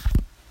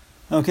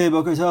Okay,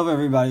 Boker Tov,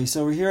 everybody.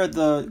 So we're here at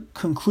the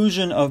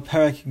conclusion of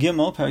Perek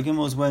Gimel. Perek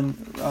Gimel is when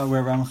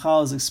where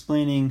Ramchal is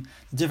explaining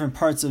the different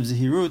parts of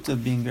Zehirut,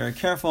 of being very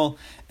careful,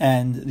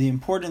 and the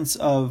importance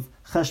of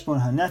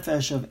Cheshbon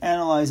HaNefesh, of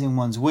analyzing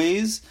one's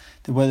ways,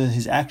 whether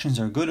his actions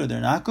are good or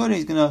they're not good. And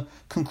he's going to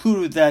conclude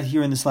with that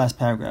here in this last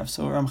paragraph.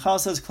 So Ramchal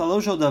says,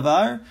 Klalo shel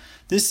davar,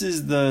 this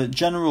is the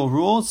general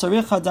rule.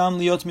 Tzarich Adam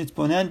liot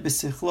mitbonen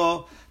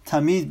b'sichlo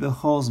tamid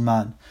b'chol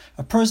zman.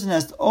 A person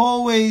has to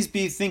always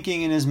be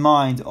thinking in his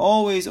mind,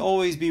 always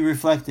be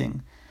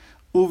reflecting.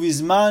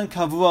 Uvizman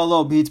kavua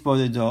lo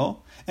b'hitbodedo.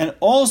 And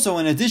also,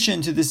 in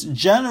addition to this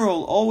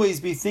general always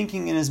be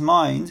thinking in his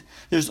mind,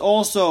 there's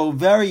also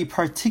very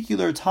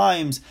particular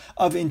times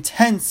of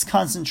intense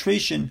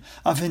concentration,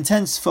 of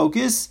intense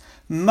focus.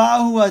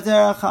 What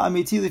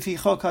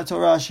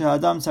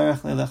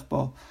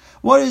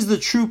is the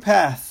true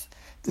path,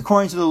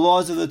 according to the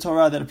laws of the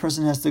Torah, that a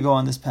person has to go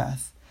on this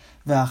path?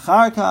 And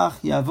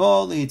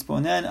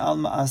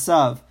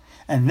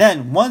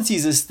then, once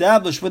he's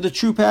established what the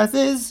true path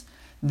is,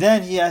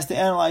 then he has to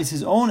analyze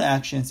his own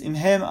actions.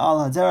 Imhem al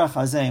haderach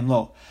hazeim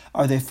lo.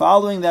 Are they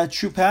following that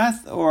true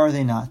path or are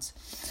they not?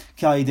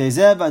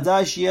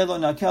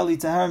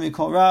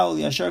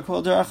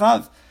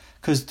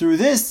 Because through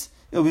this,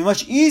 it'll be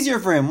much easier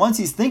for him. Once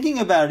he's thinking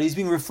about it, he's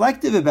being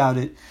reflective about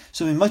it,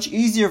 so it'll be much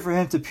easier for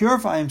him to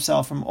purify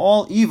himself from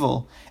all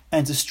evil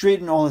and to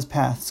straighten all his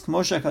paths. As the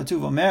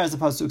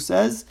Pasuk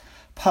says,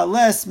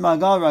 Pales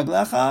magal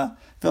raglecha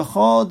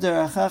v'chol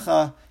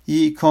derechecha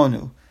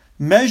yikonu.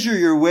 Measure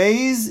your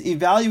ways,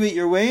 evaluate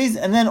your ways,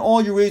 and then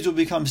all your ways will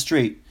become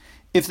straight.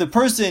 If the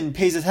person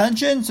pays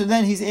attention, so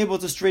then he's able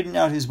to straighten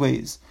out his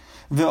ways.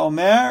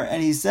 Ve'omer,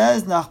 and he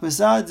says,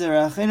 Nachbesad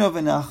derecheno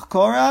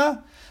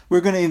v'nachkora,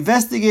 we're going to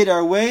investigate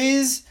our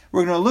ways,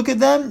 we're going to look at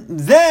them,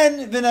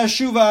 then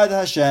v'nashuva ad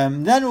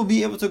Hashem, then we'll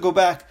be able to go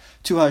back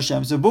to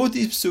Hashem. So both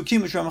these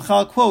psukim which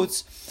Ramchal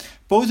quotes,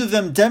 both of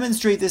them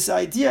demonstrate this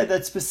idea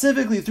that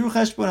specifically through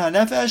Cheshbon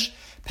HaNefesh,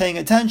 paying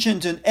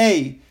attention to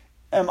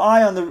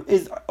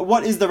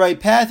what is the right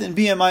path, and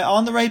B, am I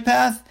on the right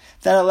path?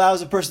 That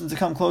allows a person to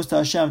come close to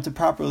Hashem to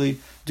properly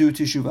do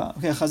teshuvah.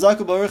 Okay, Chazak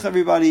u'Baruch,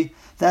 everybody.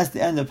 That's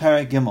the end of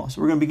Perek Gimel.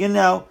 So we're going to begin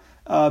now.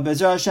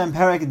 Be'ezras Hashem,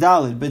 Perek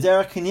Dalid,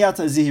 B'derech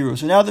Kinyata Zihirut.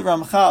 So now that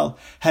Ramchal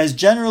has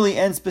generally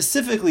and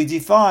specifically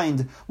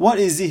defined what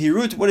is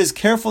Zihirut, what is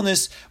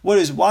carefulness, what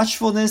is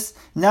watchfulness,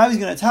 now he's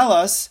going to tell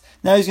us,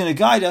 now he's going to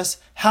guide us,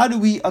 how do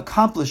we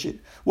accomplish it?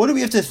 What do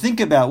we have to think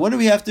about? What do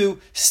we have to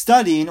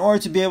study in order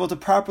to be able to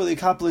properly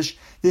accomplish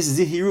this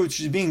Zihirut, which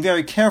is being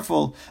very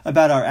careful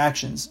about our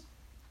actions?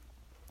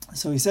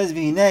 So he says,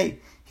 V'hinei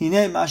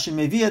mashem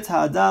meviat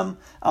ha'adam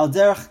al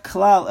derech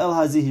klal el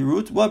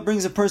hazihirut. What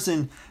brings a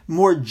person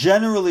more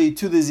generally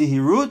to the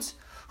Zihirut?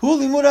 Hu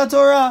limud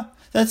HaTorah.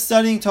 That's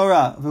studying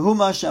Torah. V'hu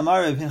ma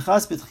she'amar Reb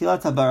Pinchas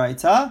b'tchilat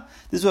ha'baraita.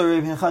 This is what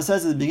Reb Pinchas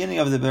says at the beginning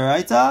of the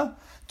Baraita.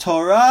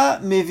 Torah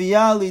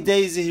mevia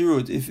lidei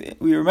Zihirut. If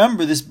we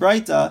remember this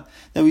Baraita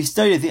that we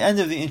studied at the end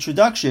of the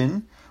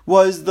introduction,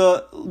 was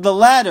the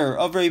ladder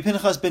of Reb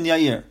Pinchas ben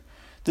Yair.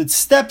 The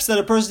steps that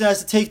a person has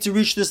to take to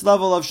reach this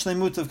level of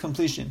shlemut, of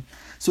completion.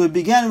 So it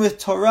began with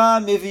Torah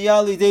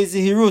mevia lidei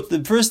Zihirut.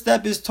 The first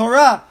step is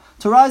Torah.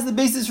 Torah is the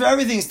basis for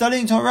everything.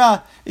 Studying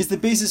Torah is the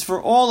basis for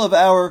all of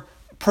our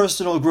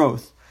personal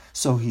growth.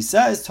 So he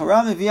says,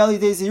 Torah mevia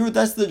lidei Zihirut,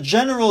 that's the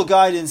general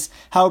guidance,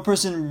 how a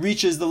person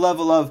reaches the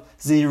level of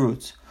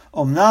Zihirut.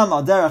 Omnam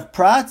al derech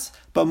prat,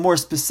 but more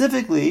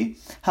specifically,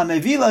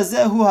 hamevi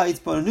lazeh hu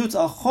ha'itbonenut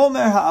al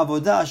chomer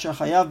ha'avodah asher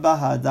chayav ba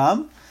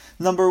ha'adam.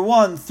 Number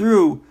one,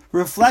 through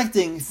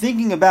reflecting,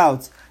 thinking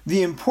about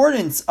the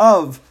importance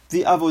of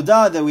the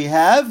avodah that we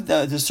have,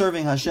 the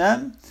serving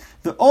Hashem,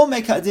 the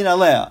omek ha'din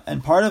aleh,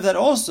 and part of that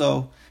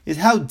also is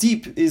how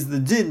deep is the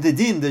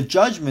din, the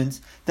judgment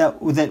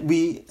that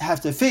we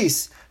have to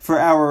face for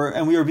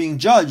and we are being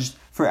judged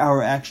for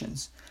our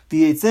actions.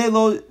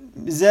 Number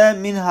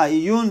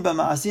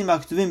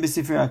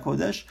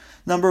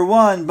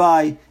one,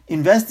 by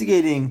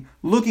investigating,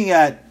 looking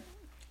at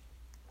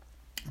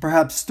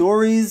perhaps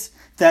stories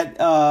that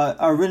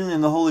are written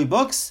in the holy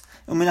books,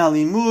 umin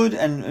halimud,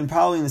 and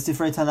probably in the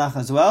Sifrei Tanakh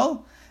as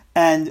well,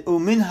 and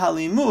umin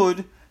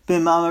halimud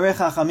b'ma'amarei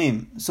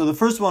chachamim. So the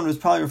first one was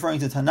probably referring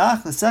to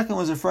Tanakh. The second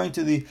was referring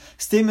to the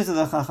statements of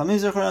the Chachamim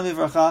Zechronam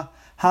Livracha,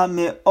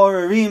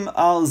 ha'me'orerim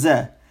al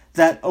zeh,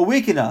 that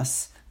awaken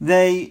us,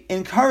 they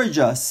encourage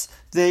us,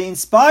 they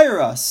inspire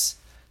us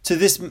to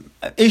this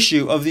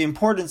issue of the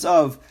importance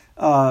of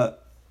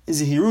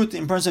Zihirut, the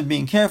importance of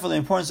being careful, the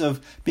importance of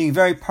being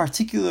very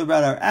particular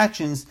about our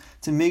actions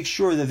to make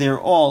sure that they're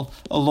all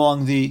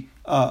along the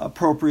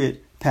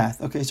appropriate path.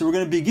 Okay, so we're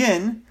going to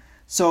begin.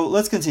 So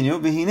let's continue. So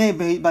now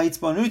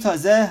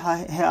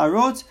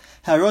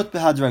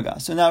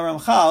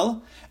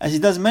Ramchal, as he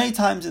does many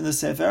times in the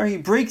Sefer, he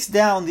breaks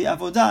down the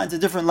avodah into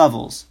different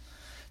levels.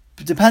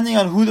 Depending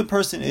on who the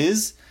person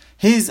is,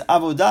 his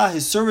avodah,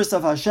 his service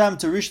of Hashem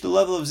to reach the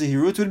level of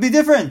Zihirut would be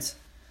different.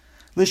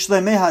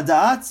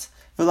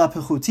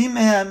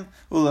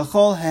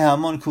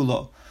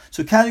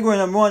 So category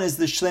number one is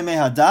the Shlemei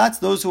Hadat,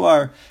 those who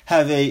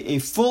have a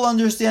full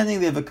understanding,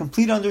 they have a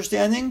complete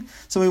understanding.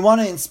 So we want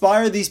to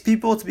inspire these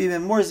people to be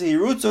even more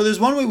Zehirut. So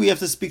there's one way we have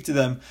to speak to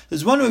them.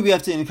 There's one way we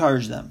have to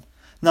encourage them.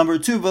 Number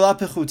two, V'la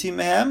Pechutim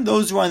Mehem,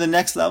 those who are on the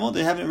next level,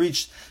 they haven't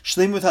reached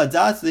Shlemut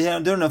Hadat, they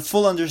don't have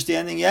full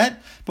understanding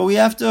yet, but we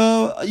have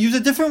to use a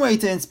different way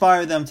to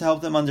inspire them, to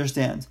help them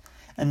understand.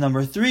 And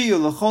number three,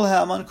 Ulechol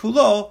Ha'aman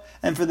Kulo,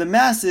 and for the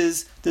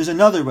masses, there's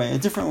another way, a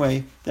different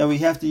way that we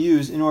have to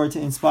use in order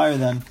to inspire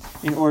them,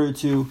 in order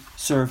to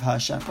serve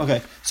Hashem.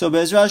 Okay, so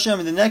Be'ezrat Hashem,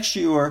 in the next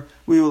shiur,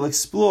 we will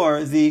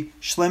explore the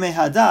Shlemei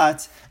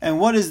Hadat, and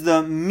what is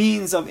the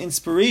means of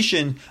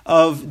inspiration,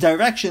 of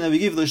direction that we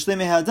give the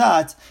Shlemei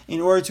Hadat in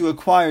order to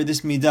acquire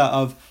this midah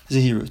of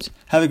Zehirut.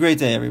 Have a great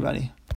day, everybody.